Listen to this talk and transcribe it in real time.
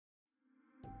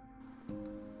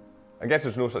I guess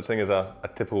there's no such thing as a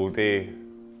typical day.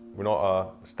 We're not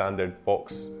a standard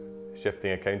box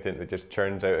shifting accountant that just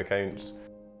churns out accounts.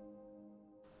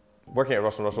 Working at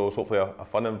Russell & Russell is hopefully a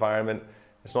fun environment.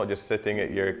 It's not just sitting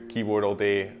at your keyboard all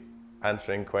day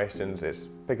answering questions, it's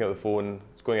picking up the phone,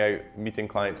 it's going out, meeting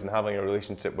clients and having a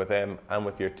relationship with them and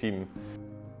with your team.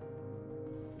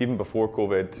 Even before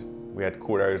COVID, we had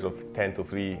core hours of 10 till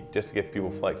 3 just to give people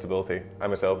flexibility. I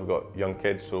myself have got young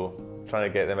kids, so trying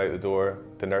to get them out the door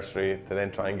to nursery to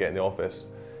then try and get in the office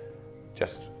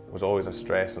just was always a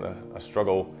stress and a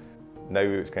struggle. Now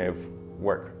it's kind of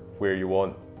work where you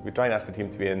want. We try and ask the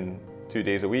team to be in 2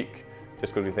 days a week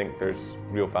just because we think there's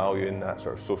real value in that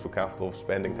sort of social capital of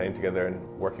spending time together and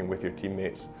working with your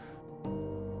teammates.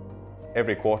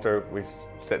 Every quarter we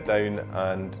sit down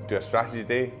and do a strategy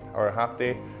day or a half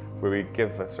day where we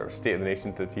give a sort of state of the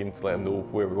nation to the team to let them know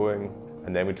where we're going,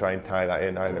 and then we try and tie that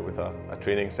in either with a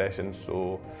training session.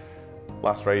 So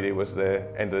last Friday was the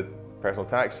end of the personal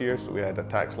tax year, so we had a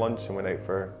tax lunch and went out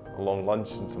for a long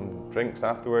lunch and some drinks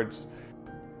afterwards.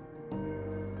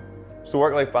 So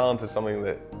work-life balance is something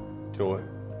that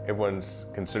everyone's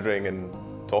considering and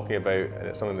talking about, and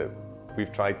it's something that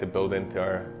we've tried to build into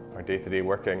our day-to-day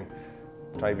working.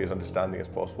 Try to be as understanding as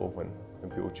possible when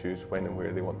people choose when and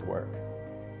where they want to work.